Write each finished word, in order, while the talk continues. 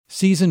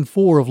Season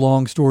 4 of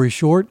Long Story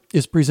Short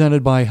is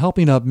presented by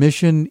Helping Up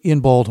Mission in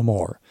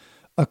Baltimore.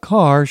 A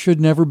car should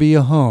never be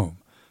a home.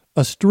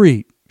 A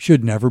street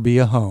should never be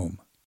a home.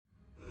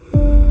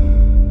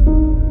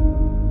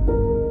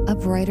 A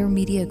Brighter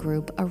Media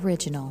Group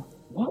original.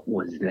 What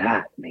was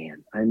that,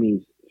 man? I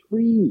mean,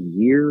 3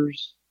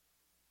 years,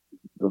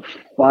 the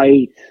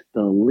fight,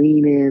 the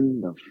lean in,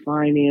 the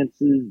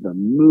finances, the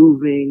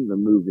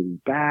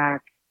moving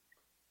back,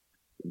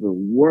 the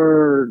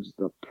words,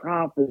 the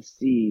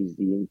prophecies,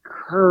 the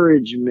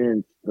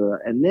encouragement,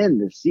 and then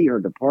to see her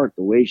depart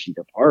the way she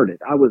departed.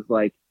 I was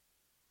like,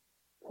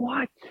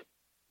 what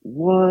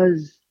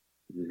was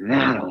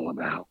that all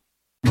about?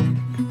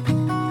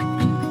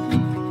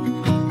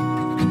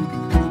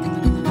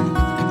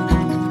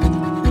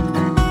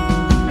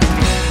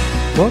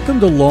 Welcome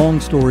to Long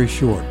Story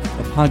Short,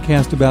 a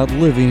podcast about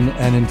living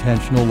an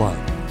intentional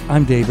life.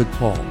 I'm David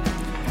Paul.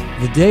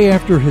 The day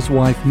after his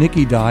wife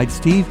Nikki died,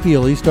 Steve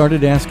Healy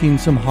started asking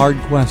some hard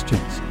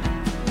questions.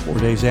 4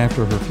 days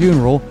after her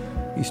funeral,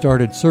 he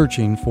started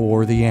searching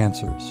for the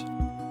answers.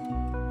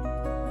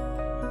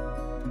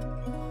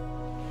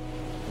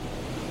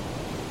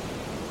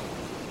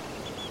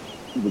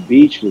 The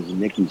beach was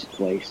Nikki's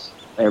place.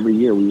 Every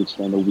year we would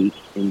spend a week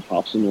in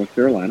Topsail, North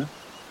Carolina.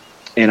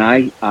 And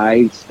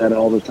I said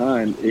all the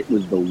time, it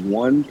was the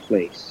one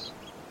place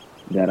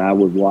that I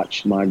would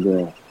watch my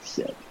girl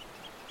sit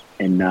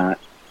and not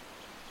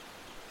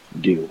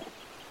do.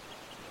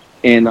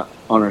 And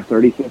on her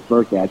 35th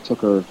birthday, I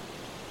took her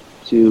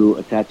to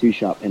a tattoo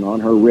shop, and on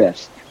her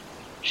wrist,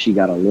 she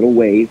got a little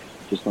wave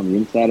just on the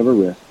inside of her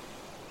wrist,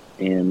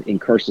 and in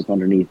cursive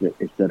underneath it,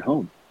 it said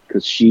home,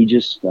 because she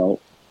just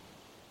felt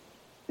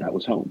that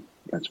was home.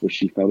 That's where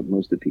she felt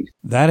most at peace.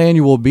 That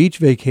annual beach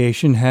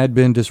vacation had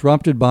been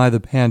disrupted by the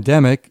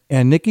pandemic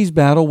and Nikki's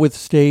battle with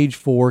stage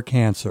 4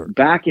 cancer.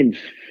 Back in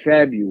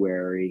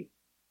February,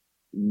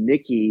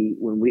 Nikki,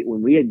 when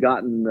we had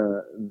gotten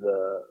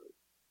the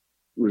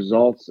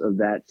results of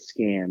that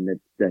scan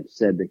that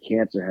said the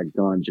cancer had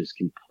gone just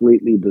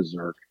completely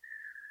berserk,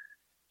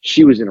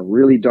 she was in a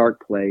really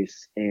dark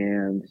place,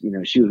 and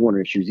she was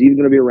wondering if she was even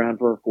going to be around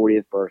for her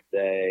 40th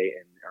birthday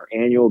and our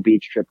annual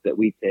beach trip that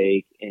we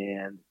take.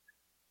 And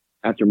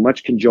after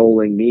much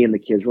cajoling, me and the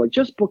kids were like,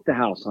 just book the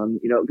house, hon.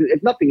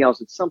 If nothing else,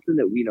 it's something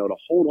that we know to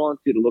hold on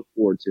to look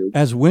forward to.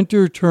 As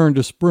winter turned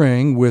to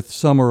spring with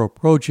summer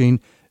approaching,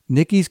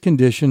 Nikki's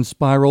condition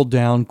spiraled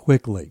down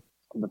quickly.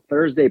 The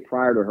Thursday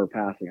prior to her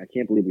passing, I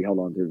can't believe we held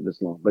on to it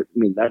this long, but I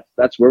mean,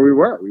 that's where we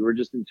were. We were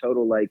just in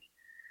total, like,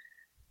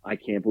 I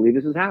can't believe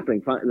this is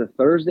happening. The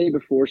Thursday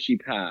before she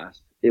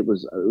passed, it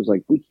was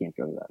like, we can't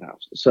go to that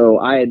house. So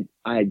I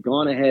had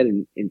gone ahead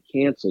and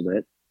canceled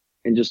it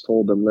and just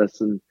told them,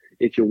 listen,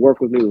 if you'll work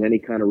with me with any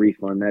kind of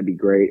refund, that'd be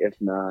great. If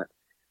not,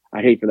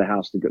 I'd hate for the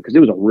house to go, because it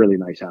was a really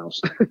nice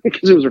house,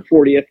 because it was her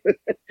 40th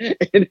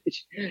and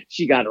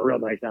she got a real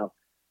nice house.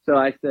 So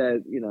I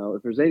said,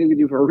 if there's anything to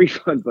do for a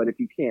refund, but if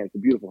you can, it's a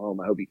beautiful home.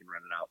 I hope you can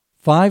rent it out.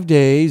 5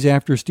 days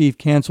after Steve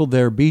canceled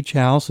their beach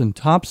house in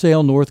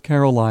Topsail, North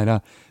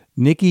Carolina,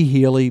 Nikki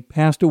Healy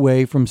passed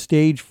away from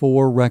stage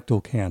 4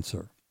 rectal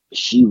cancer.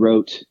 She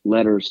wrote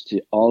letters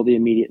to all the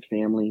immediate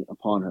family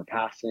upon her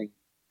passing,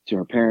 to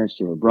her parents,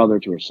 to her brother,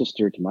 to her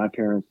sister, to my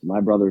parents, to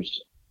my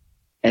brothers,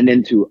 and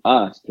then to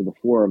us, to the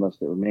 4 of us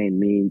that remained,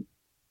 me,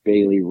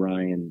 Bailey,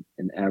 Ryan,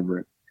 and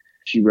Everett.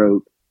 She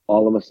wrote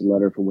all of us a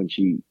letter for when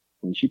she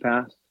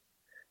passed.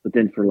 But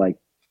then for like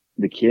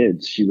the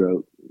kids, she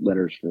wrote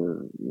letters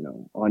for,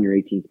 on your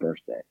 18th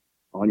birthday,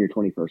 on your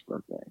 21st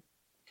birthday,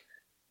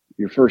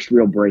 your first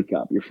real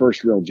breakup, your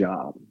first real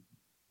job,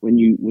 when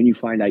you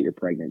find out you're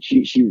pregnant.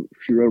 She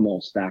wrote them all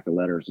a stack of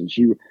letters, and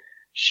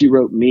she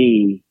wrote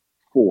me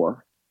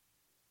 4.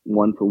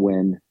 One for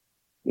when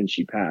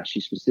she passed. She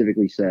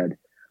specifically said,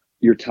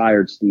 you're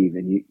tired, Steve,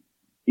 and you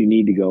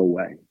need to go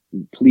away.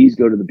 Please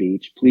go to the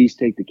beach. Please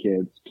take the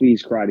kids.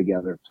 Please cry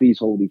together. Please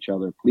hold each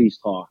other. Please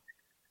talk.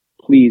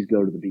 Please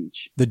go to the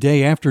beach. The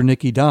day after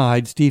Nikki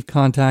died, Steve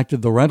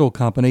contacted the rental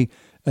company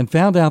and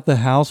found out the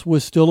house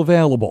was still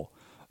available.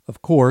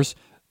 Of course,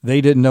 they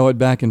didn't know it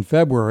back in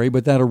February,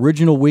 but that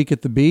original week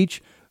at the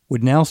beach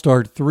would now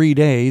start 3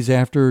 days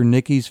after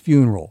Nikki's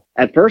funeral.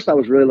 At first, I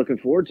was really looking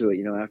forward to it.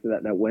 After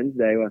that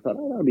Wednesday, I thought,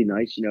 that'll be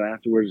nice.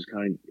 Afterwards,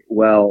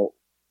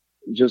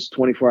 just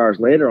 24 hours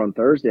later on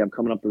Thursday, I'm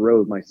coming up the road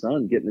with my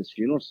son getting his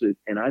funeral suit.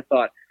 And I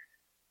thought,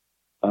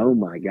 oh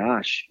my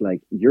gosh,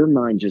 like your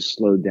mind just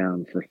slowed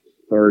down for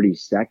 30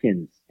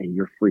 seconds and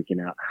you're freaking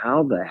out.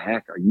 How the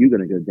heck are you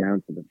going to go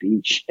down to the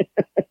beach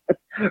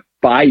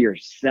by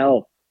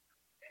yourself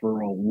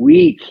for a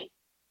week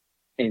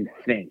and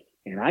think?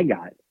 And I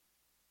got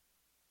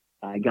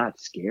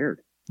scared.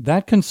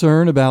 That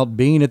concern about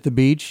being at the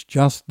beach,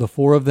 just the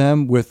 4 of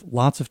them with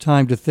lots of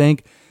time to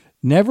think,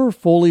 never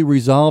fully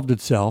resolved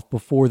itself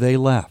before they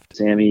left.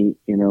 Sammy,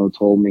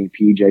 told me,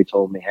 PJ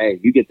told me, hey,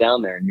 you get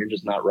down there and you're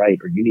just not right,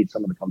 or you need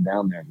someone to come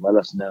down there and let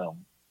us know.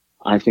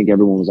 I think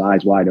everyone was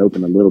eyes wide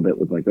open a little bit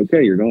with like,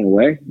 okay, you're going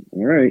away?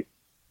 All right,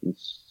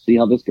 let's see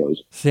how this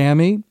goes.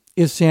 Sammy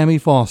is Sammy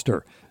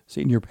Foster.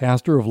 senior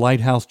pastor of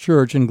Lighthouse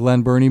Church in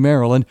Glen Burnie,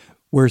 Maryland,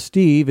 where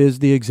Steve is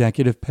the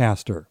executive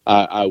pastor.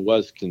 I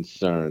was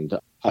concerned.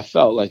 I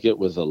felt like it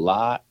was a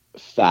lot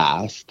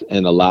fast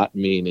and a lot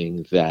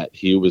meaning that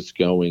he was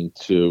going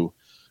to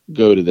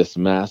go to this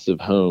massive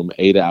home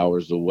 8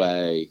 hours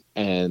away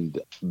and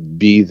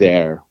be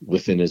there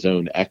within his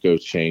own echo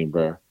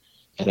chamber.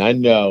 And I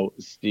know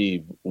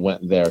Steve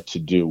went there to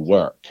do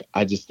work.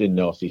 I just didn't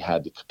know if he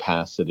had the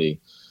capacity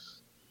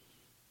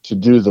to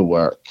do the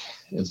work.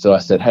 And so I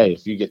said, hey,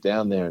 if you get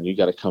down there and you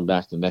got to come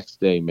back the next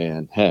day,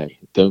 man, hey,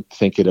 don't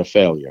think it a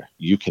failure.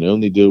 You can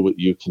only do what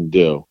you can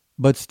do.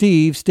 But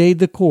Steve stayed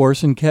the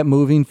course and kept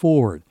moving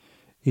forward.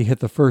 He hit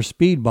the first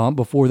speed bump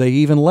before they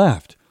even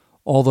left.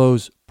 All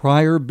those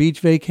prior beach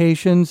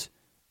vacations,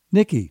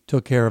 Nikki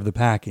took care of the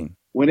packing.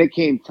 When it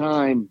came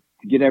time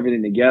to get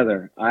everything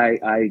together,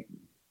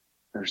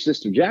 her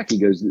sister Jackie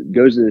goes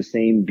to the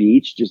same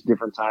beach, just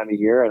different time of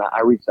year. And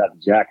I reached out to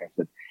Jack. I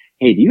said,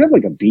 hey, do you have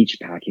like a beach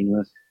packing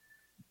list?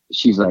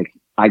 She's like,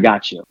 I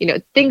got you. You know,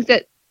 things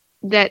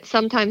that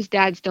sometimes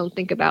dads don't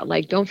think about,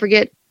 like don't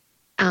forget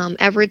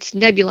Everett's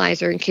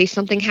nebulizer in case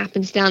something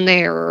happens down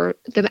there, or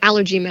the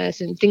allergy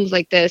medicine, things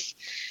like this.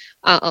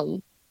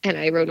 And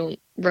I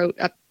wrote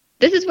up,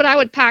 this is what I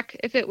would pack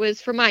if it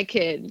was for my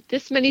kid.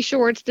 This many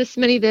shorts, this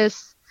many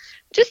this.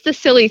 Just the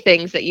silly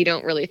things that you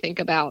don't really think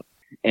about.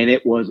 And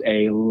it was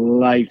a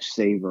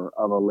lifesaver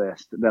of a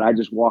list that I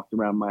just walked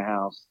around my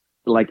house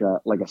like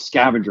a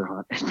scavenger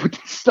hunt and put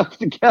this stuff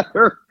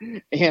together.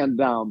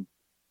 And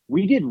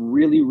we did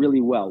really,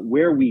 really well.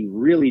 Where we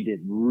really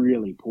did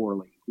really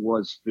poorly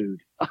was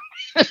food.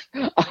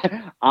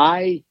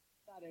 I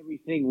got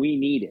everything we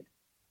needed.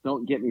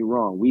 Don't get me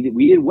wrong. We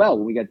did well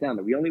when we got down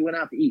there. We only went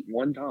out to eat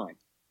one time.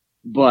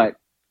 But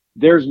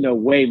there's no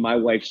way my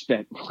wife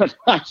spent what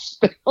I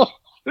spent on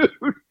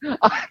food.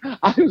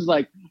 I was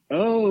like,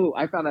 oh,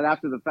 I found out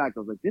after the fact. I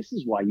was like, this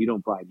is why you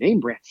don't buy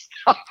name brand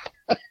stuff.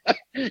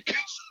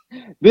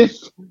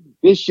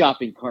 This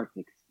shopping cart's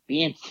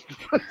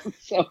expensive.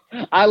 So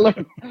I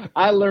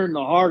learned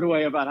the hard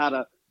way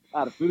about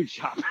how to food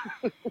shop.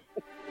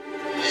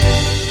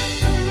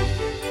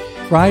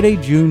 Friday,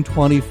 June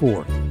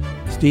 24th.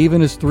 Steve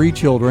and his 3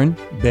 children,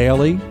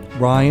 Bailey,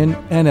 Ryan,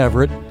 and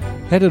Everett,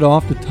 headed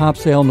off to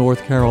Topsail,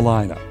 North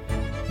Carolina.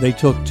 They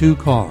took 2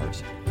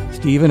 cars.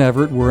 Steve and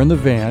Everett were in the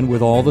van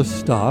with all the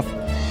stuff.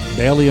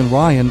 Bailey and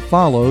Ryan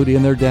followed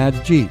in their dad's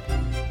Jeep.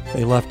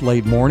 They left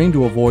late morning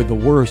to avoid the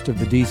worst of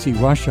the D.C.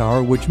 rush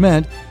hour, which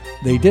meant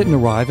they didn't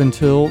arrive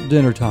until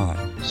dinner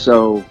time.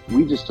 So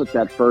we just took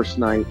that first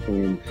night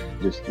and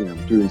just,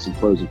 threw in some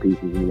frozen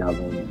pieces in the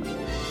oven, and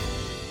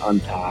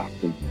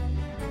unpacked, and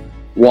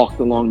walked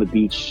along the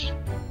beach,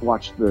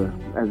 watched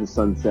as the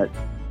sun set,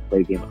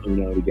 played a game of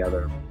Uno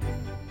together.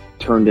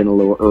 Turned in a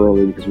little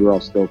early because we were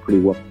all still pretty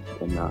whooped,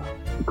 and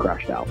we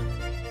crashed out.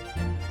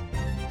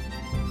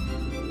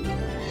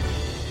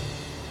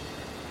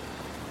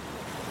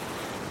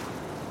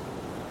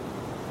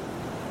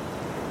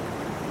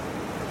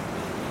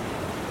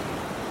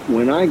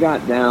 When I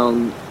got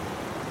down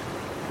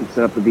and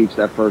set up the beach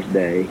that first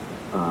day,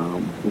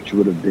 which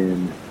would have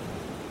been,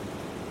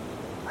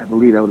 I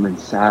believe that would have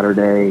been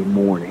Saturday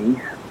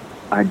morning,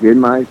 I did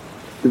my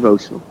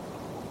devotional,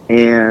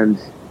 and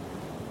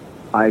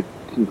I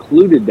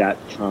concluded that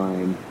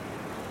time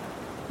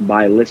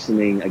by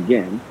listening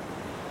again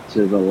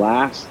to the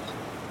last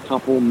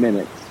couple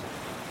minutes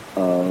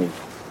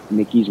of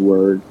Nikki's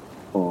word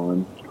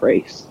on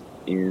grace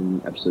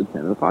in episode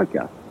 10 of the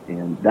podcast.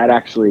 And that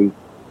actually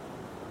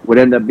would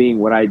end up being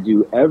what I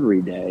do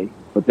every day.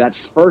 But that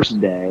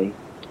first day,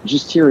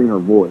 just hearing her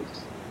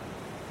voice,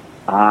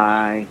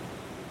 I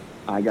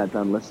got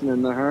done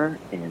listening to her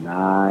and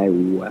I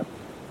wept.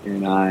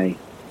 And I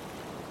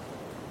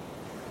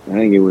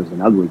think it was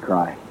an ugly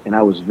cry. And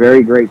I was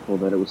very grateful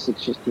that it was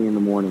 6:15 in the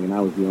morning and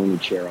I was the only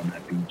chair on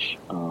that beach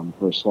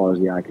for as far as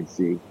the eye could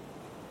see.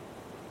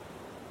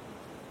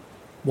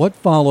 What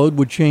followed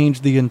would change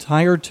the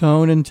entire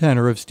tone and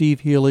tenor of Steve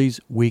Healy's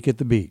Week at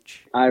the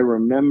Beach. I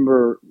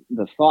remember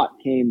the thought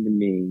came to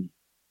me,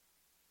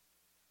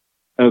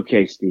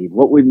 okay, Steve,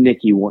 what would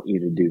Nikki want you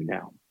to do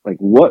now? Like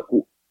what?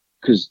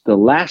 Because the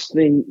last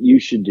thing you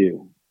should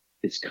do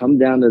is come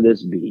down to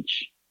this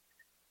beach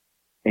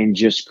and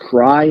just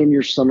cry in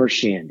your summer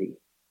shandy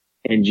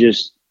and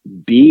just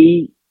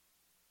be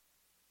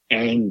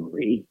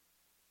angry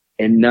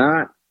and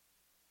not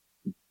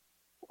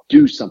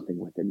do something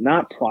with it,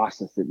 not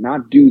process it,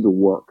 not do the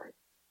work.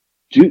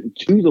 Do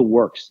the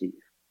work, Steve.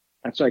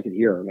 That's what I could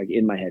hear, like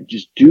in my head.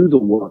 Just do the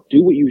work.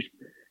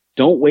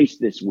 Don't waste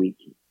this week.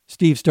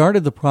 Steve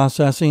started the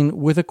processing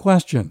with a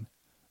question.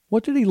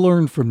 What did he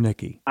learn from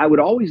Nikki? I would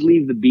always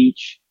leave the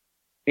beach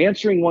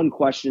answering one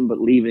question, but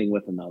leaving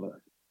with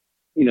another.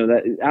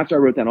 That after I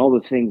wrote down all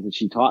the things that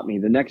she taught me,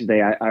 the next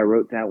day I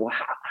wrote down, well,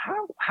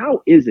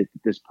 how is it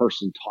that this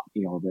person taught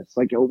me all this?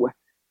 Like,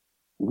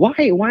 why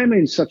am I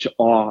in such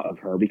awe of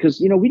her? Because,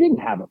 we didn't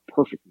have a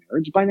perfect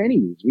marriage by any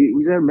means.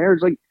 We had a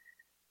marriage like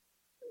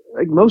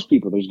most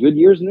people. There's good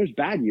years and there's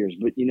bad years.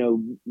 But,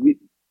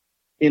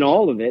 in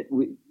all of it,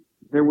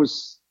 there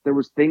was there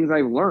was things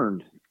I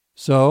learned.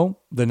 So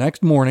the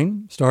next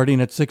morning, starting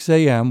at 6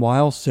 a.m.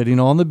 while sitting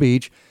on the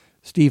beach,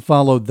 Steve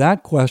followed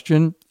that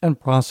question and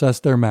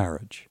processed their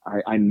marriage.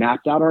 I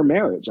mapped out our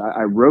marriage.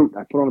 I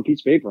put on a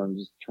piece of paper and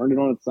just turned it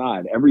on its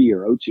side every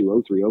year,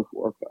 02, 03,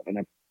 04.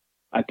 And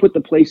I put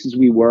the places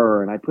we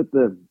were, and I put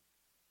the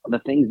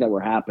things that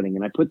were happening,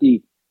 and I put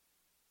the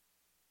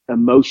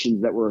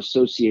emotions that were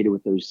associated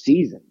with those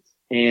seasons.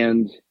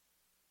 And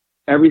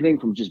everything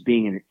from just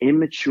being an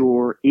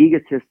immature,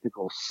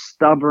 egotistical,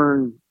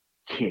 stubborn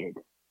kid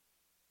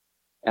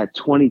at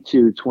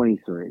 22,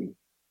 23,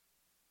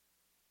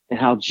 and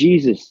how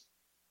Jesus,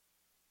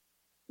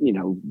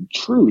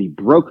 truly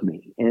broke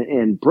me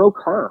and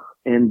broke her.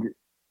 And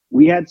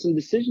we had some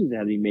decisions that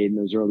had to be made in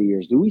those early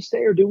years. Do we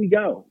stay or do we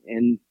go?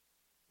 And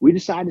we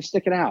decided to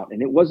stick it out.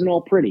 And it wasn't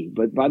all pretty,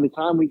 but by the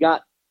time we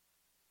got,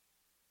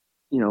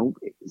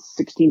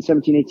 16,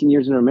 17, 18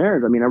 years in our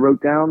marriage, I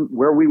wrote down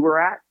where we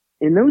were at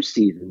in those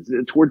seasons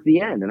towards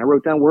the end. And I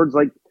wrote down words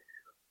like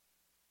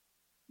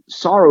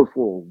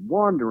sorrowful,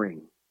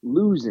 wandering,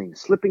 losing,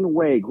 slipping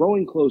away,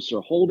 growing closer,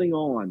 holding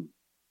on,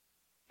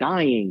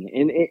 dying.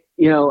 And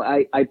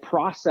I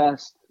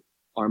processed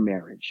our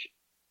marriage.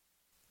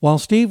 While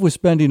Steve was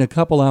spending a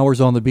couple hours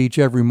on the beach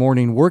every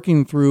morning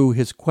working through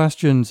his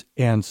questions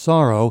and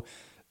sorrow,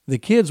 the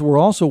kids were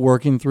also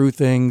working through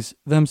things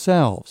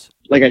themselves.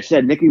 Like I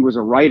said, Nikki was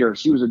a writer.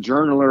 She was a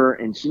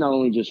journaler, and she not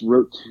only just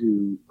wrote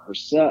to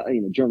herself,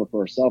 journal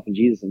for herself and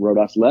Jesus and wrote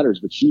us letters,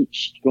 but she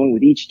going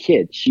with each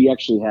kid. She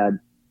actually had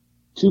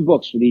 2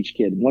 books with each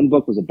kid. One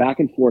book was a back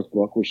and forth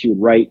book where she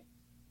would write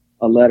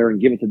a letter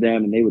and give it to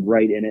them, and they would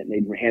write in it and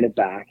they'd hand it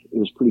back. It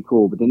was pretty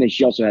cool. But then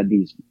she also had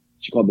these,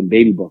 she called them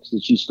baby books,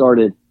 that she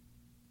started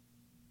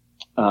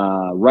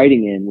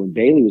writing in when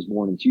Bailey was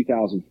born in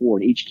 2004,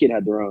 and each kid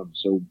had their own.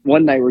 So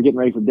one night we're getting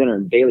ready for dinner,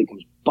 and Bailey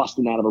comes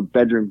busting out of her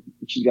bedroom,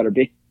 and she's got her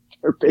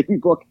baby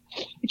book,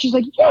 and she's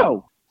like,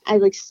 "Yo!" I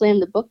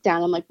slammed the book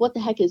down. I'm like, "What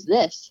the heck is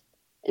this?"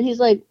 And he's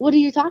like, "What are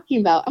you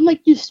talking about?" I'm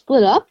like, "You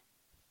split up?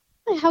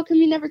 Like, how come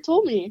you never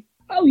told me?"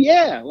 Oh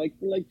yeah, like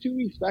 2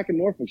 weeks back in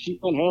Norfolk, she's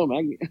gone home.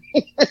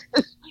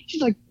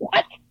 She's like,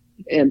 "What?"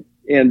 And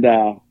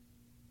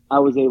I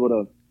was able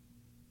to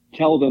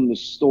tell them the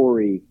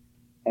story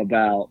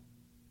about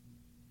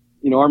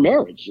our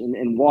marriage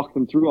and walk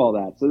them through all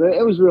that. So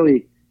it was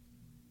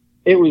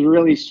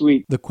really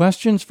sweet. The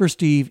questions for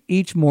Steve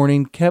each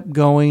morning kept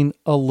going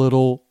a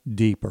little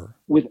deeper.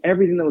 With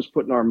everything that was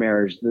put in our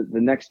marriage,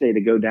 the next day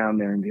to go down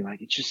there and be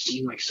like, it just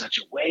seemed like such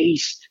a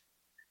waste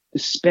to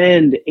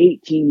spend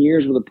 18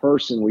 years with a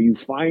person where you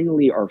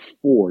finally are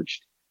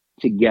forged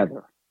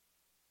together.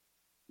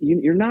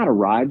 You're not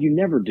arrived, you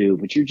never do,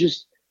 but you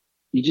just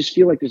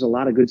feel like there's a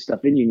lot of good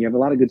stuff in you, and you have a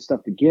lot of good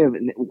stuff to give.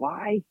 And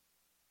why?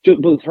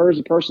 Both her as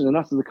a person and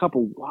us as a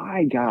couple,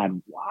 why,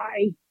 God?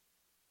 Why?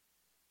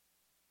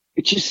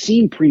 It just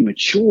seemed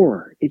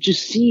premature. It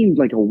just seemed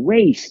like a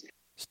waste.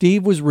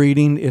 Steve was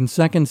reading in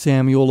 2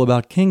 Samuel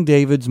about King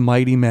David's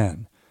mighty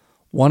men.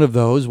 One of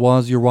those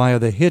was Uriah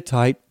the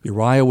Hittite.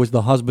 Uriah was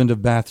the husband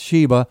of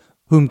Bathsheba,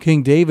 whom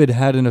King David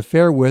had an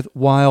affair with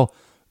while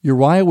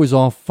Uriah was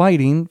off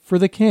fighting for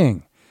the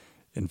king.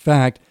 In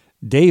fact,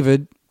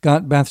 David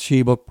got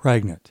Bathsheba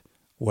pregnant.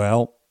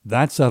 Well,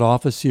 that set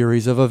off a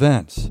series of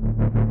events.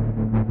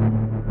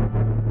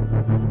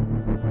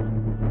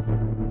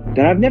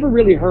 That I've never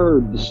really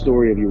heard the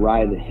story of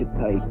Uriah the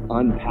Hittite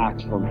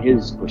unpacked from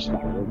his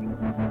perspective.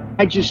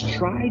 I just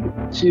tried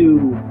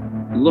to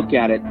look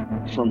at it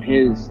from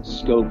his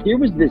scope. Here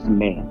was this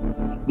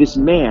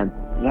man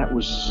that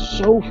was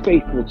so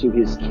faithful to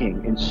his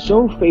king and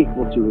so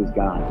faithful to his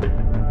God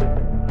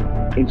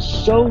and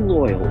so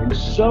loyal and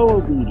so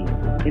obedient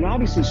and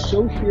obviously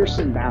so fierce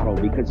in battle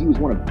because he was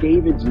one of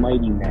David's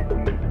mighty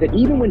men, that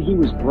even when he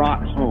was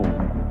brought home,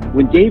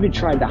 when David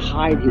tried to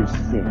hide his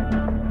sin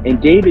and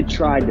David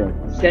tried to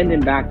send him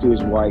back to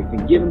his wife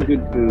and give him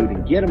good food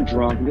and get him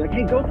drunk and be like,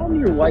 "Hey, go home to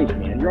your wife,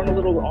 man. You're on a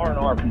little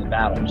R&R from the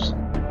battles."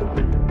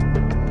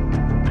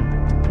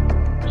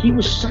 He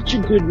was such a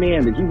good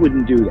man that he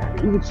wouldn't do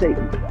that. He would say,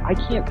 I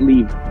can't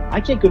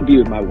go be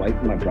with my wife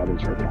when my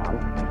brother's hurt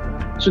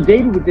battle. So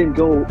David would then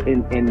go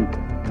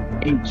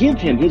and give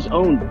him his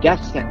own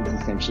death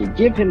sentence, essentially.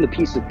 Give him the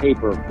piece of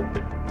paper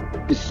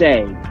to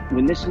say,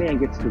 when this man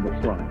gets to the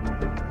front,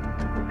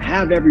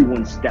 have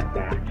everyone step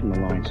back from the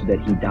line so that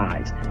he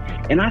dies.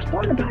 And I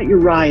thought about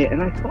Uriah,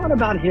 and I thought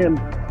about him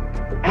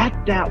at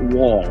that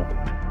wall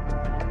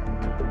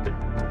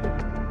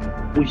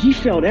when he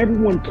felt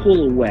everyone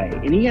pull away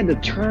and he had to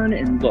turn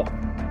and look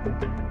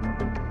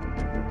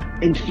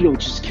and feel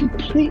just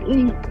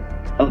completely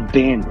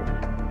abandoned.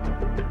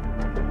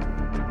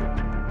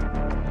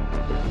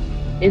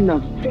 In the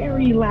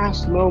very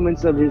last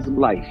moments of his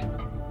life,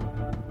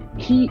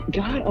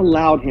 God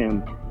allowed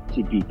him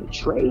to be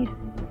betrayed,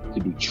 to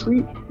be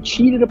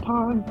cheated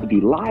upon, to be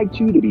lied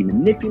to be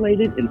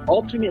manipulated, and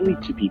ultimately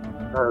to be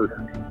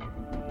murdered.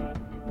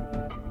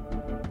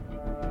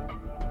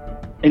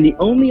 And the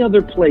only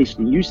other place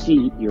that you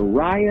see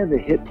Uriah the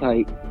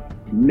Hittite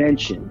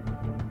mentioned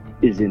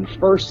is in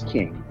 1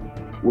 Kings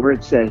where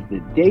it says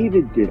that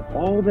David did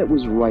all that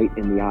was right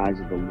in the eyes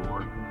of the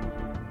Lord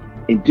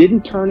and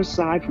didn't turn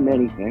aside from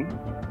anything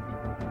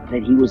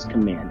that he was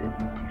commanded,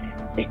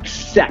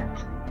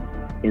 except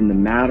in the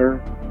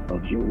matter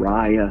of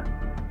Uriah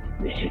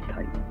the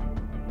Hittite.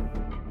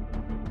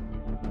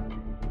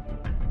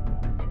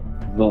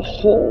 The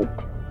whole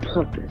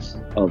purpose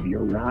of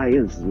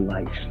Uriah's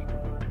life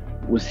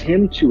was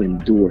him to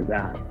endure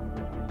that,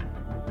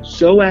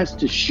 so as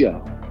to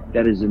show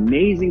that as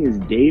amazing as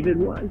David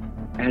was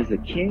as a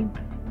king,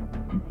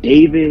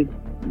 David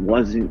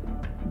wasn't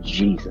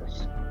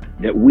Jesus.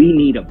 That we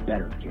need a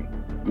better king.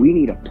 We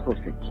need a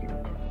perfect king.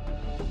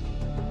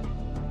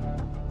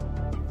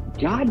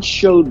 God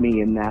showed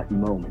me in that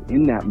moment,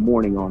 in that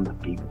morning on the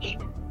beach,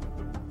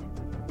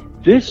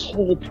 this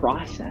whole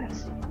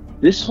process,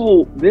 this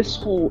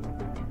whole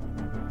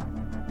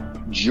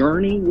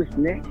journey with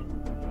Nick,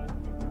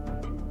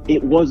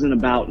 it wasn't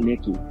about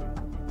Nikki.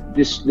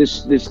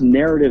 This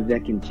narrative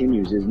that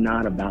continues is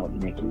not about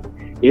Nikki.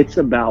 It's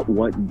about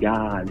what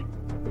God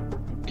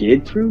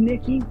did through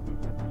Nikki.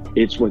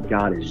 It's what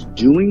God is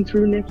doing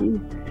through Nikki.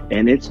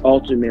 And it's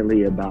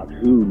ultimately about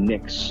who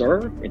Nick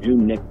served and who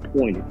Nick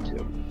pointed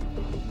to.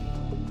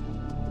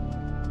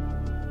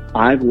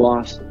 I've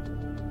lost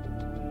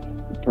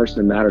the person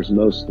that matters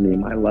most to me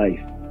in my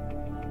life.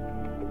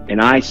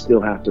 And I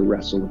still have to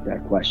wrestle with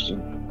that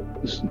question.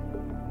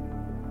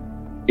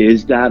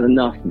 Is that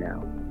enough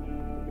now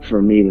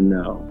for me to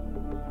know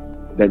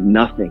that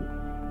nothing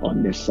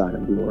on this side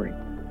of glory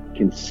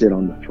can sit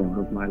on the throne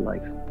of my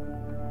life?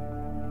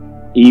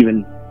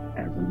 Even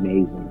as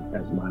amazing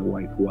as my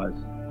wife was,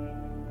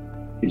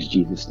 is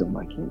Jesus still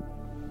my king?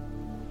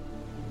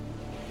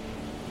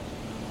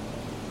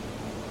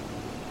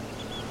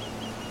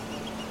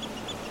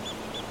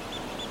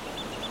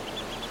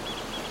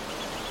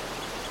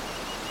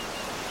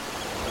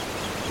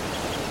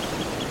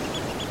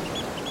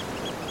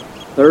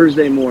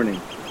 Thursday morning,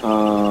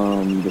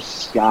 the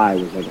sky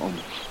was like on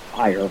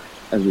fire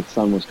as the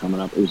sun was coming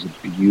up. It was a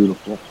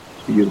beautiful,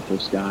 beautiful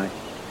sky.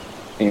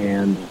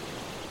 And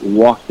we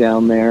walked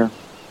down there.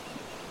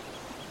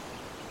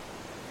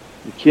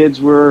 The kids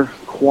were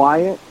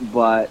quiet,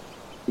 but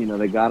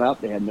they got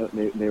up.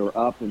 They were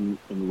up and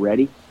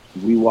ready.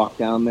 We walked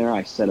down there.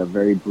 I said a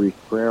very brief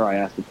prayer. I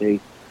asked if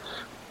they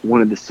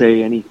wanted to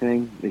say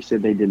anything. They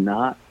said they did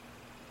not.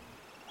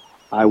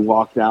 I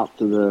walked out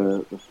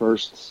to the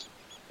first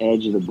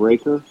edge of the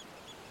breaker.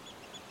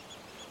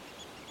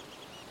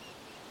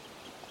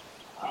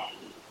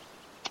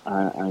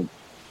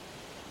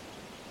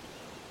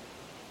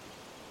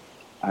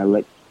 I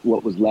let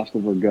what was left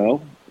of her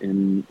go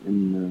in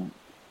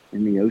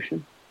the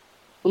ocean.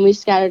 When we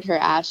scattered her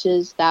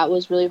ashes, that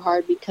was really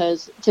hard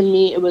because to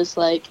me it was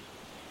like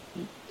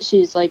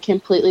she's like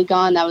completely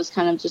gone. That was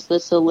kind of just the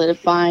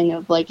solidifying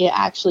of like it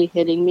actually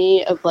hitting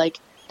me of like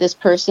this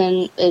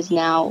person is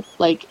now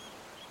like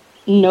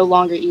no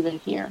longer even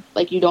here.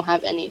 Like you don't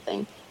have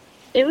anything.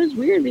 It was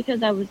weird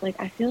because I was like,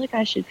 I feel like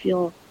I should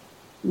feel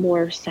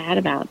more sad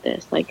about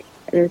this. Like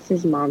this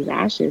is Mom's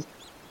ashes.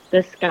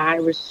 The sky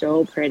was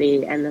so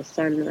pretty and the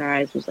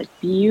sunrise was like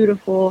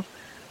beautiful.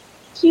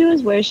 She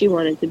was where she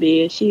wanted to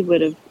be. She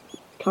would have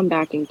come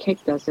back and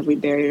kicked us if we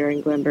buried her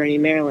in Glen Burnie,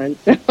 Maryland.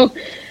 So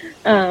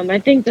I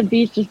think the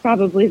beach was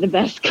probably the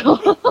best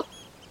call.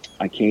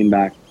 I came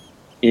back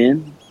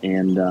in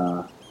and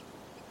the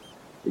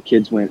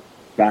kids went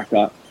back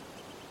up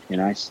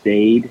and I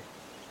stayed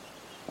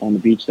on the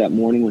beach that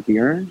morning with the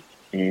urn.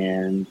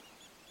 And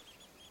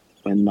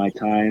when my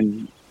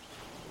quiet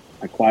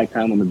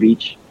time on the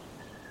beach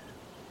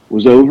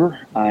was over,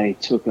 I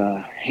took a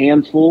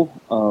handful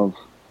of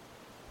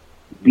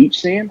beach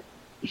sand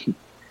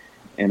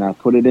and I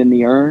put it in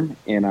the urn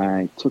and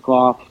I took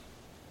off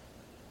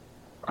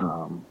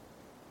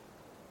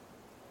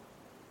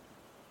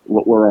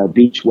what were our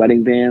beach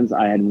wedding bands.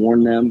 I had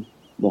worn them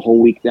the whole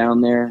week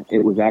down there.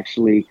 It was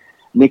actually,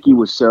 Nikki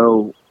was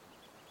so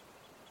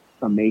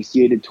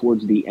emaciated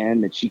towards the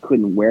end that she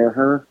couldn't wear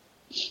her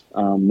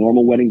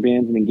normal wedding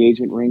bands and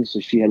engagement rings, so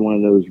she had one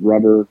of those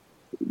rubber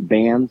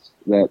bands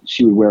that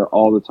she would wear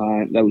all the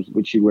time. That was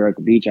what she'd wear at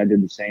the beach. I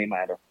did the same. I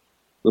had a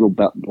little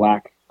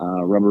black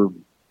rubber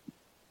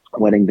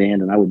wedding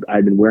band, and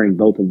I'd been wearing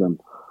both of them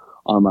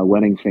on my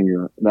wedding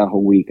finger that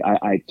whole week.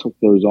 I took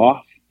those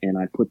off and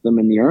I put them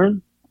in the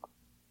urn,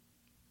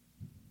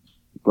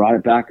 brought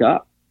it back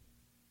up,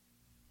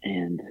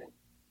 and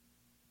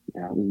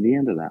that was the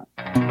end of that.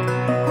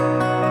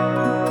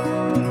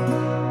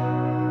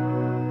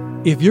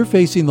 If you're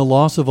facing the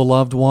loss of a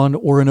loved one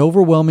or an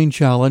overwhelming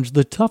challenge,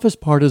 the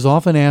toughest part is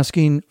often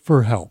asking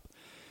for help.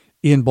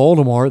 In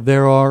Baltimore,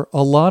 there are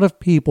a lot of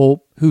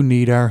people who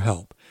need our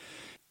help.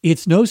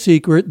 It's no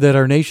secret that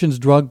our nation's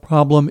drug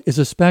problem is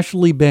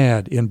especially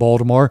bad in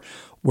Baltimore,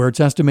 where it's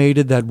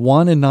estimated that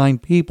 1 in 9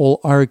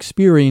 people are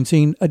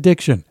experiencing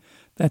addiction.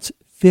 That's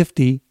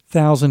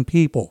 50,000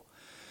 people.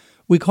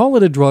 We call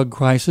it a drug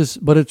crisis,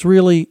 but it's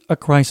really a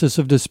crisis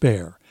of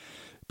despair.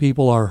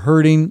 People are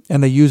hurting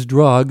and they use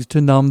drugs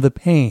to numb the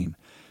pain.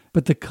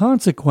 But the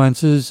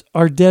consequences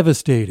are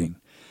devastating.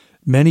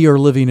 Many are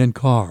living in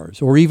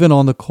cars or even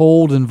on the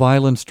cold and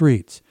violent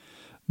streets.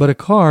 But a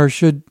car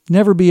should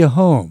never be a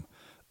home.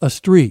 A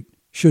street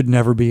should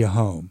never be a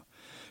home.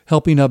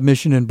 Helping Up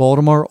Mission in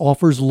Baltimore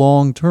offers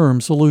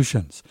long-term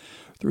solutions.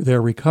 Through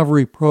their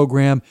recovery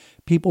program,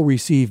 people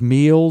receive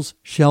meals,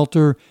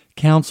 shelter,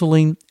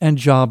 counseling, and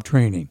job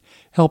training,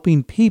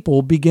 helping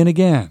people begin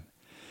again.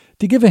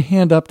 To give a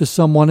hand up to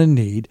someone in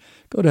need,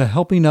 go to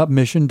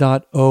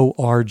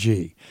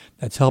helpingupmission.org.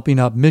 That's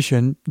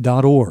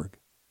helpingupmission.org.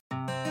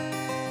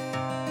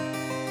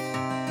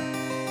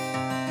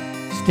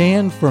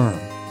 Stand firm.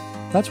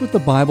 That's what the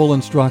Bible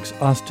instructs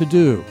us to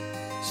do.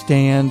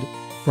 Stand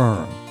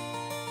firm.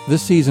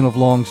 This season of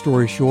Long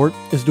Story Short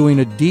is doing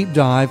a deep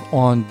dive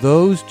on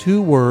those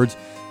two words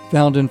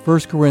found in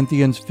 1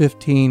 Corinthians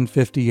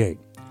 15:58.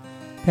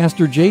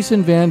 Pastor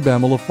Jason Van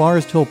Bemmel of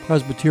Forest Hill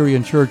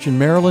Presbyterian Church in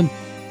Maryland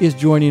is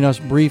joining us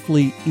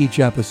briefly each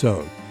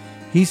episode.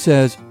 He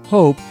says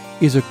hope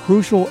is a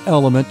crucial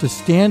element to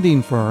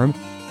standing firm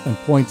and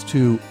points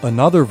to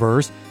another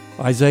verse,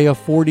 Isaiah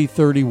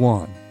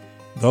 40:31.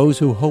 Those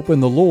who hope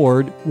in the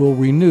Lord will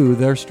renew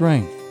their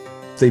strength.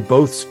 They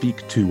both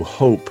speak to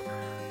hope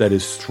that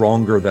is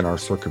stronger than our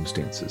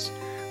circumstances.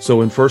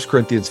 So in 1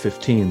 Corinthians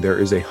 15, there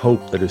is a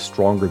hope that is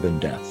stronger than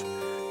death.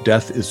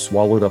 Death is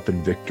swallowed up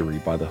in victory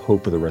by the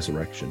hope of the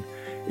resurrection.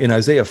 In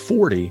Isaiah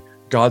 40,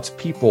 God's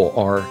people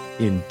are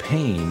in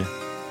pain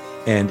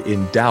and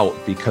in doubt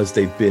because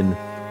they've been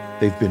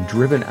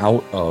driven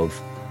out of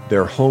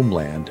their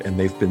homeland and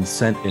they've been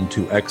sent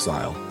into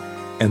exile.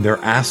 And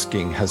they're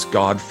asking, has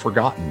God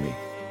forgotten me?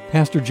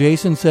 Pastor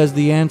Jason says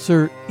the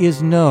answer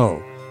is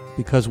no,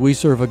 because we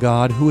serve a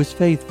God who is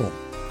faithful.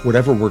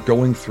 Whatever we're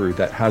going through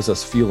that has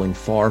us feeling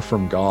far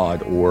from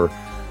God or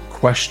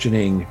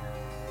questioning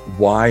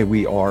why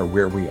we are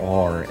where we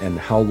are and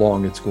how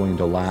long it's going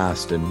to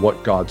last and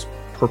what God's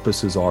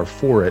purposes are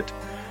for it,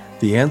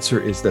 the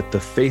answer is that the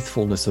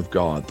faithfulness of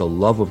God, the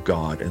love of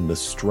God, and the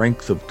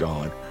strength of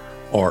God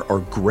are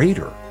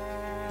greater.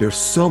 They're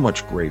so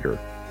much greater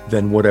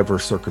than whatever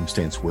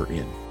circumstance we're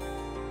in.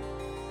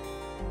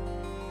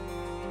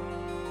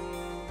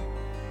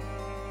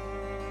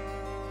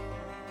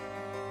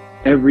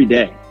 Every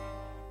day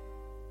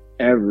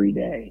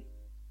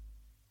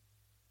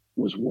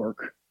was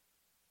work.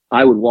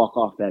 I would walk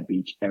off that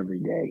beach every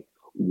day,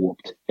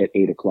 whooped at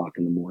 8:00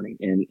 in the morning.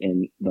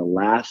 And the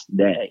last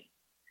day,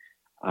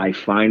 I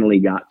finally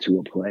got to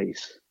a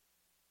place.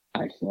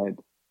 I said,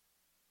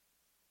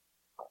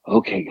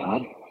 okay,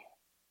 God,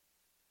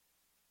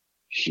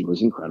 she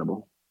was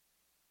incredible.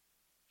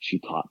 She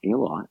taught me a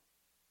lot,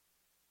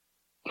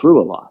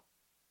 through an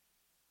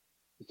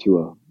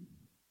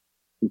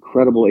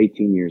incredible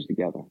 18 years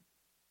together.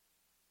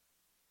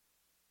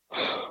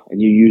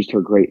 And you used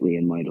her greatly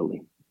and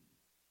mightily.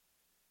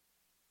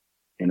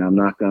 And I'm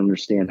not going to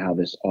understand how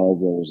this all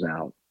rolls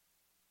out.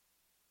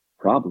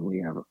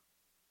 Probably ever.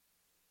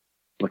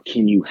 But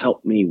can you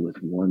help me with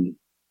one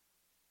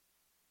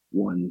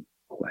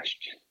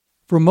question?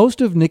 For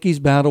most of Nikki's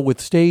battle with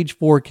stage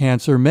 4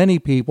 cancer, many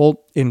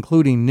people,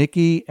 including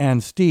Nikki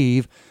and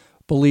Steve,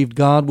 believed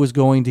God was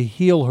going to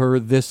heal her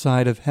this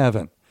side of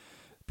heaven.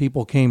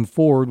 People came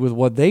forward with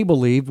what they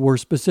believed were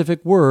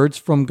specific words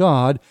from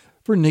God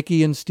for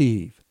Nikki and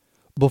Steve.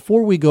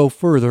 Before we go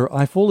further,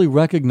 I fully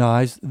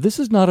recognize this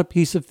is not a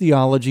piece of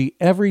theology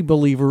every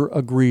believer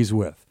agrees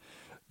with,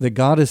 that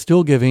God is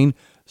still giving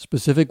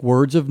specific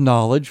words of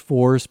knowledge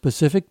for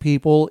specific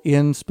people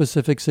in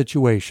specific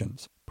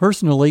situations.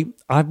 Personally,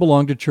 I've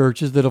belonged to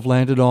churches that have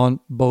landed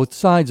on both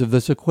sides of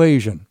this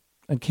equation,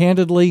 and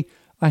candidly,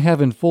 I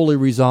haven't fully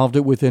resolved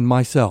it within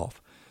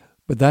myself.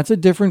 But that's a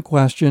different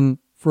question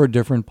for a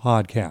different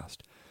podcast.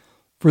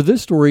 For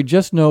this story,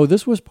 just know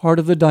this was part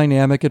of the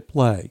dynamic at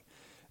play.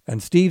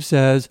 And Steve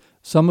says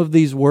some of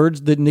these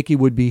words that Nikki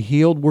would be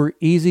healed were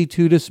easy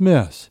to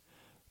dismiss,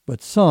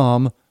 but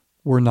some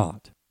were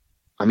not.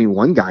 I mean,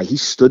 one guy, he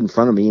stood in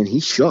front of me and he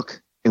shook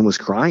and was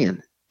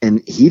crying.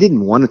 And he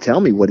didn't want to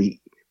tell me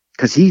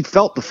because he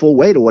felt the full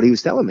weight of what he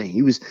was telling me.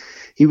 He was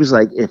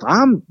like, if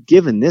I'm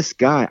giving this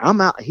guy,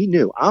 he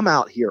knew I'm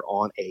out here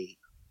on a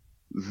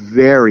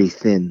very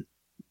thin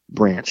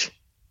branch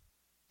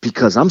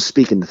because I'm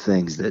speaking to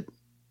things and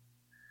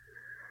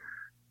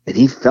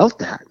he felt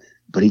that.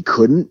 But he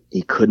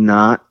could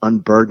not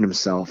unburden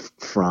himself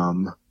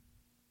from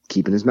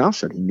keeping his mouth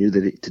shut. He knew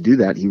that to do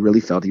that, he really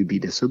felt he would be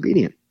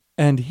disobedient.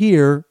 And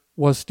here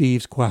was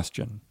Steve's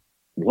question.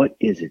 What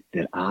is it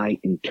that I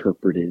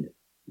interpreted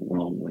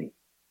wrongly?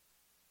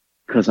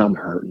 Because I'm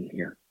hurting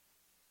here.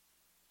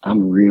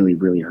 I'm really,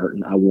 really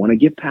hurting. I want to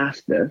get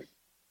past this.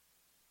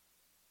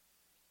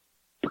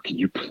 But can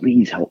you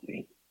please help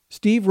me?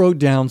 Steve wrote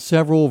down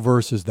several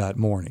verses that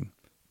morning.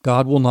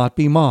 God will not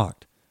be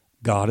mocked.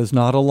 God is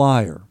not a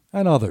liar.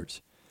 And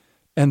others.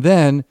 And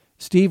then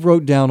Steve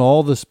wrote down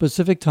all the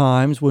specific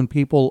times when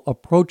people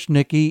approached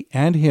Nikki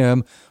and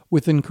him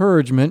with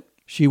encouragement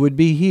she would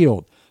be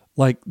healed,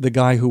 like the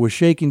guy who was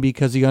shaking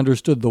because he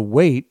understood the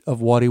weight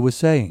of what he was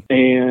saying.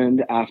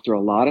 And after a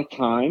lot of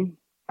time,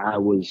 I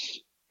was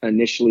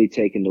initially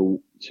taken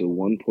to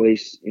one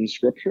place in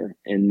Scripture,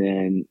 and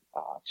then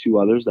two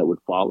others that would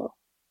follow.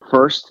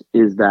 First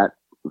is that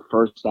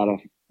verse out of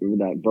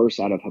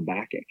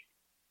Habakkuk.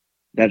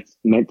 That's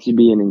meant to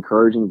be an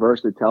encouraging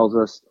verse that tells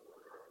us,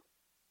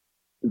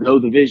 though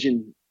the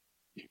vision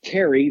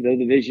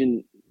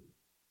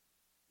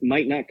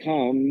might not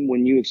come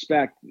when you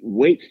expect,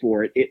 wait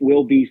for it. It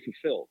will be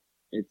fulfilled.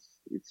 It's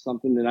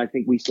something that I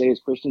think we say as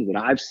Christians,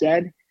 that I've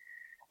said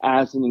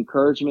as an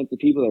encouragement to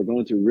people that are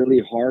going through really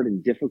hard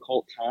and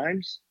difficult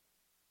times.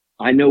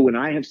 I know when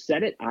I have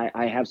said it,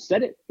 I have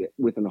said it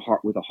with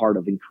a heart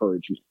of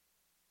encouragement.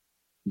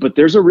 But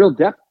there's a real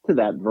depth to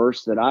that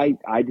verse that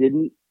I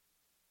didn't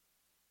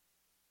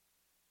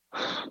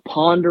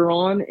ponder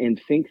on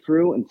and think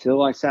through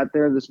until I sat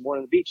there this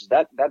morning on the beach.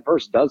 That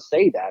verse does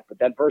say that, but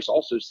that verse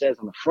also says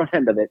on the front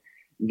end of it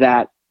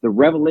that the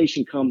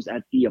revelation comes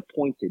at the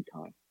appointed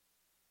time.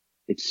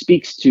 It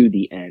speaks to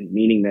the end,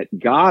 meaning that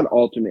God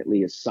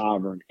ultimately is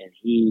sovereign and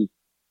he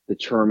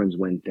determines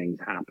when things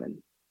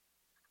happen.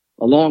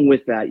 Along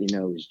with that,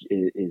 is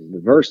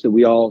the verse that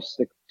we all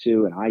stick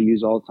to and I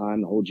use all the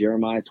time, the whole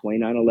Jeremiah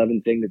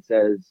 29:11 thing that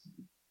says,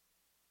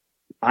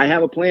 I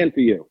have a plan for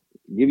you,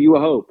 give you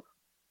a hope.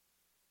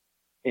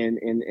 And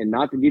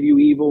not to give you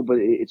evil, but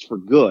it's for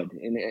good.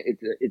 And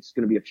it's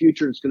going to be a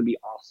future. It's going to be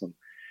awesome.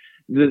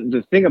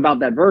 The thing about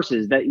that verse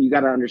is that you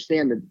got to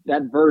understand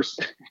that verse,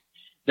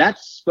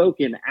 that's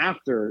spoken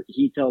after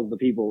he tells the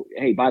people,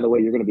 hey, by the way,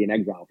 you're going to be in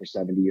exile for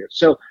 70 years.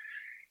 So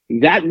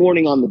that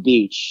morning on the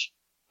beach,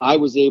 I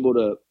was able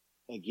to,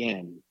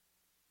 again,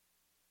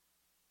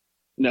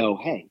 know,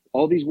 hey,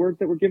 all these words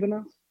that were given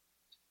us,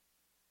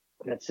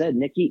 that said,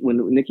 Nikki,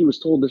 when Nikki was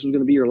told this was going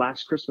to be your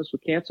last Christmas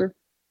with cancer,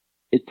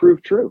 it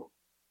proved true.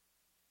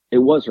 It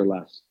was her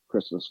last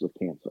Christmas with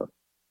cancer.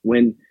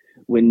 When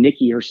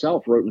Nikki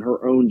herself wrote in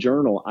her own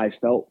journal, I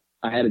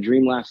had a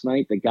dream last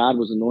night that God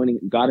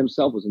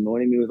himself was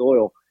anointing me with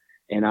oil,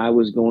 and I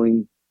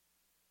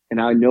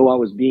know I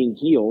was being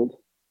healed.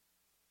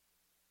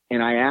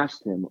 And I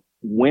asked him,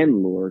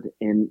 when, Lord?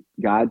 And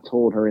God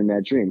told her in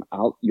that dream,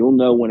 you'll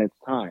know when it's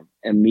time.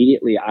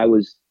 Immediately I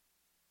was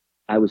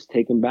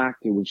taken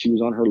back to when she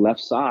was on her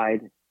left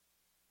side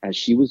as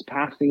she was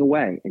passing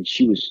away, and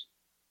she was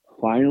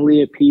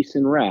finally at peace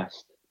and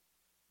rest,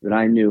 that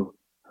I knew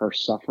her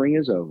suffering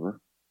is over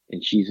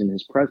and she's in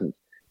his presence.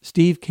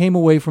 Steve came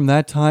away from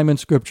that time in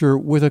Scripture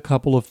with a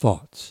couple of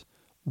thoughts.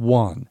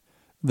 One,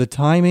 the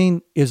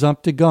timing is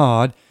up to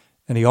God,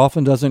 and he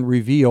often doesn't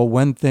reveal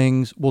when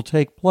things will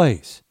take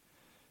place.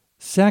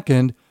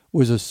 Second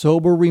was a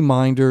sober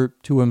reminder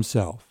to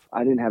himself.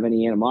 I didn't have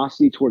any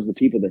animosity towards the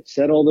people that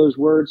said all those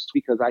words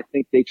because I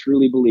think they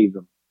truly believe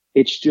them.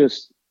 It's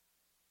just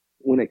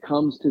when it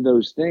comes to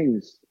those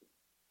things,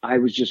 I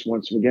was just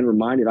once again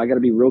reminded, I got to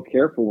be real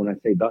careful when I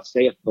say, thus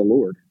saith the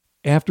Lord.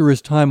 After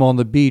his time on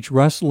the beach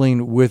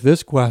wrestling with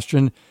this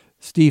question,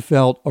 Steve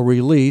felt a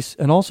release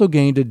and also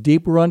gained a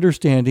deeper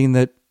understanding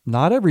that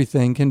not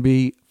everything can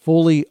be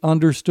fully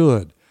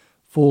understood,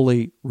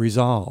 fully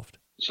resolved.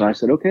 So I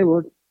said, okay,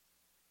 Lord,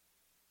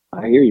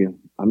 I hear you.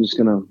 I'm just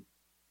going to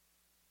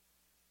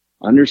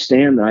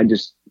understand that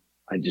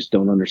I just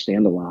don't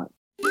understand a lot.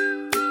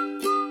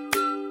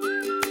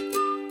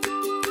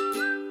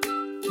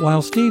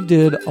 While Steve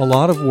did a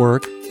lot of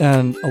work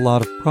and a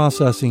lot of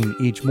processing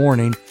each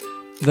morning,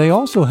 they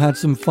also had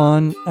some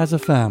fun as a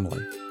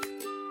family.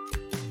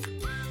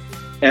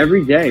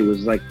 Every day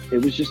was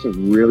it was just a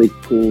really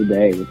cool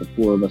day with the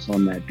four of us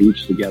on that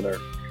beach together.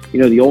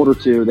 The older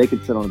two, they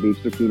could sit on the beach.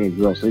 They're teenage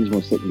girls, so they just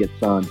want to sit and get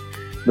sun.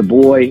 The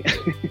boy,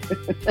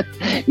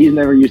 he's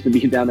never used to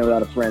being down there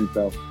without a friend,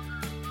 so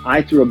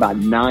I threw about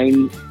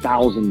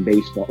 9,000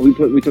 baseballs. We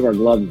took our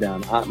gloves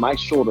down. My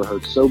shoulder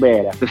hurt so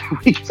bad after that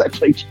week because I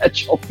played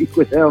catch all week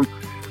with him.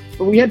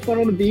 But we had fun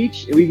on the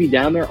beach, and we'd be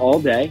down there all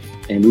day.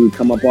 And we would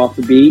come up off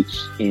the beach,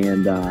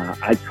 and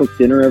I'd cook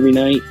dinner every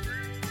night.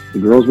 The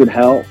girls would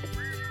help.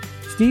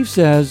 Steve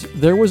says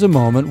there was a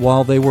moment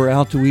while they were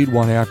out to eat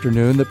one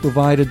afternoon that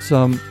provided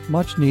some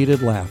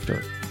much-needed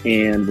laughter.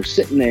 And we're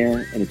sitting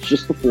there, and it's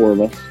just the four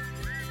of us.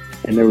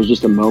 And there was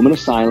just a moment of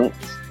silence,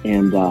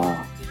 and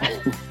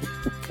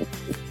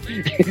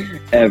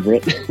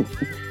Everett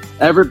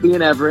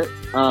being Everett,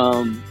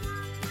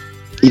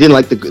 he didn't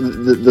like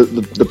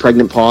the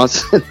pregnant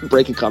pause,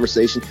 breaking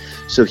conversation.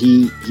 So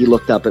he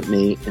looked up at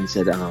me and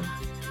said,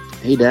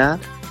 "Hey, Dad."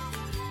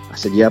 I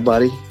said, "Yeah,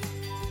 buddy."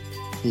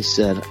 He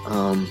said,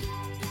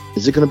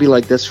 "Is it going to be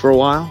like this for a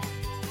while?"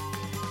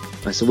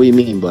 I said, "What do you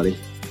mean, buddy?"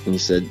 And he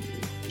said,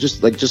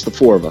 just the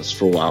four of us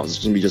for a while. It's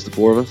going to be just the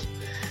four of us.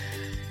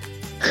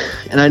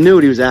 And I knew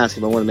what he was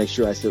asking, but I wanted to make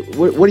sure. I said,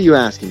 what are you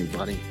asking me,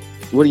 buddy?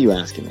 What are you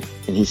asking me?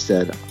 And he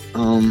said,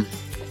 are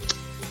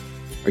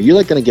you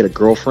going to get a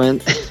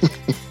girlfriend?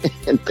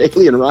 And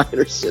Bailey and Ryan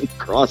are sitting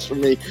across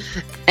from me.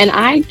 And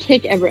I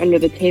kick Everett under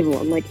the table.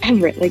 I'm like,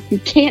 Everett, you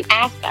can't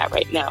ask that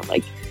right now.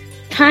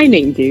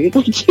 Timing, dude.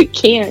 You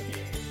can't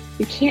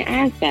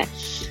ask that.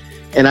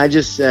 And I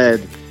just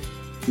said,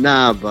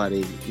 nah,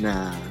 buddy,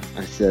 nah.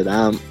 I said,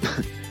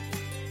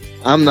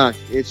 I'm not,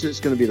 it's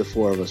just going to be the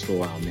four of us for a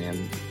while,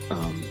 man.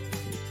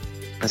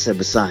 I said,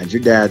 besides,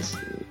 your dad's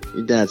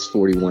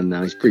 41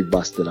 now. He's pretty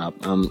busted up.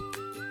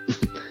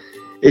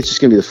 It's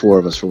just gonna be the four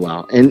of us for a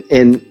while. And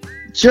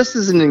just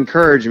as an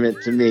encouragement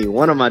to me,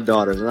 one of my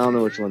daughters, and I don't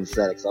know which one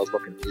said it because I was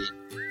looking at me,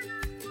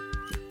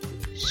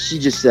 she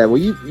just said, well,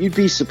 you'd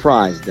be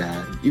surprised,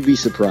 Dad. You'd be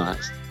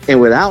surprised.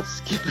 And without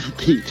skipping a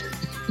beat,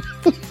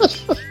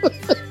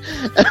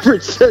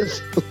 Everett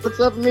says, looks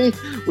up at me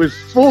with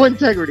full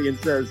integrity and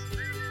says,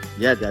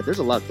 yeah, Dad, there's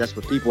a lot of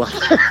desperate people out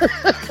there.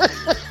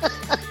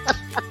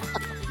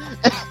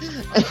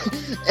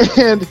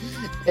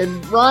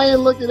 and Ryan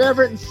looked at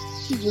Everett and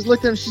she just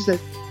looked at him and she said,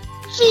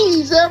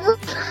 jeez, Everett.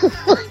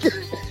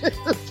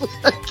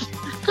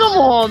 Come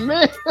on,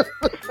 man.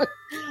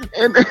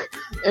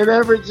 and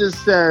Everett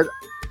just said,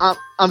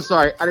 I'm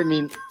sorry, I didn't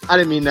mean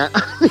that.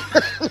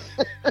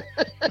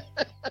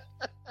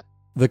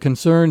 The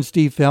concerns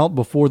Steve felt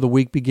before the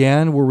week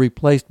began were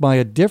replaced by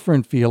a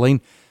different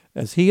feeling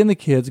as he and the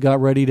kids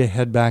got ready to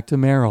head back to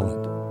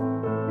Maryland.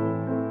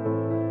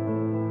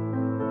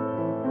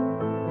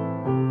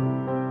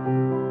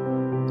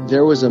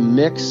 There was a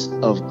mix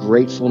of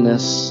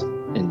gratefulness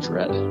and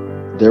dread.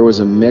 There was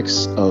a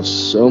mix of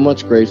so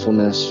much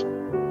gratefulness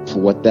for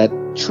what that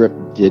trip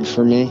did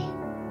for me,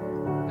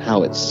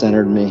 how it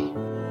centered me.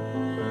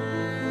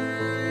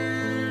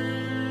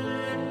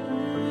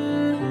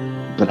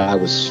 But I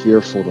was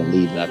fearful to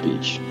leave that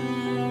beach.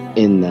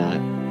 In that,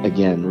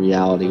 again,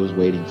 reality was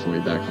waiting for me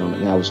back home,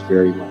 and I was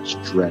very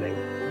much dreading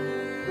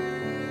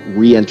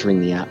re-entering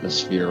the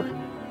atmosphere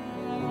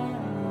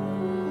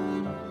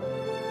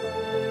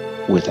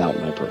without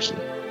my person.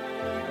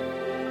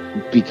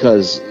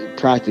 Because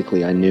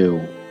practically I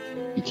knew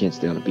you can't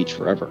stay on the beach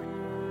forever.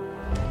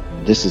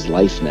 This is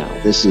life now.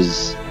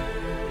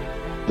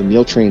 The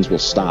meal trains will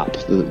stop.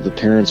 The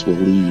parents will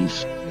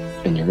leave,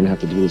 and you're going to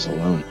have to do this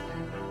alone.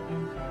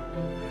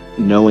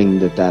 Knowing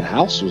that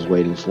house was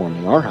waiting for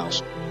me, our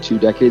house, 2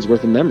 decades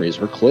worth of memories.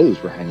 Her clothes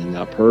were hanging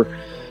up. Her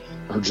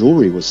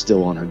jewelry was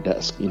still on her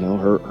desk.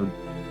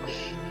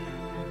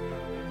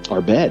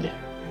 Our bed.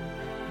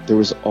 There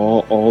was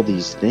all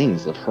these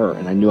things of her,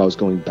 and I knew I was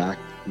going back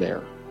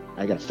there.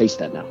 I got to face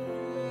that now.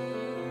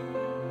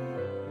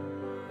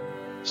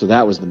 So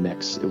that was the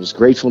mix. It was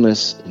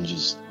gratefulness and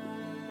just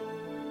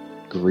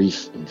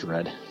grief and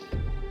dread.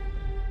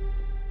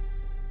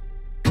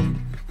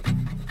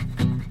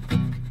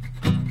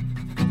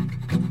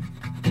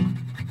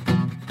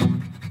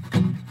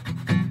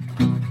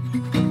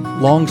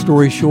 Long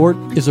Story Short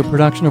is a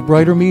production of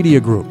Brighter Media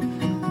Group.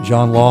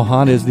 John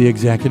Lawhon is the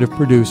executive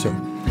producer.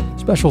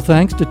 Special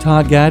thanks to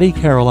Todd Gaddy,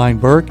 Caroline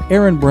Burke,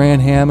 Aaron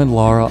Branham, and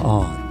Laura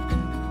Ahn.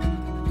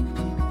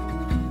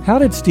 How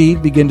did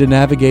Steve begin to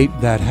navigate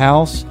that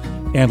house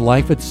and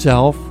life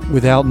itself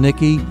without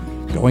Nikki,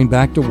 going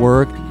back to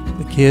work,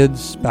 the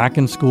kids back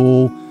in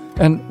school,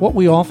 and what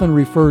we often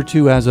refer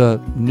to as a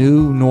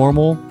new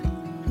normal?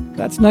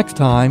 That's next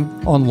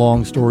time on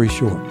Long Story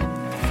Short.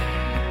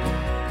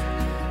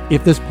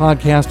 If this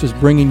podcast is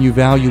bringing you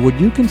value, would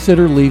you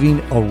consider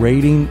leaving a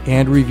rating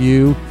and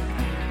review?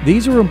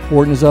 These are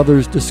important as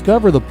others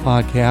discover the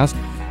podcast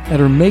and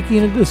are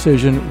making a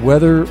decision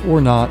whether or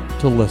not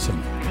to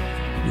listen.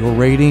 Your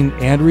rating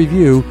and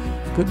review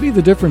could be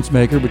the difference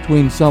maker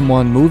between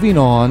someone moving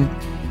on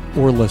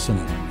or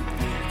listening.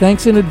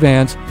 Thanks in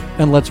advance,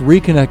 and let's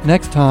reconnect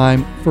next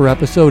time for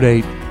Episode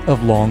 8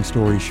 of Long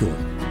Story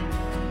Short.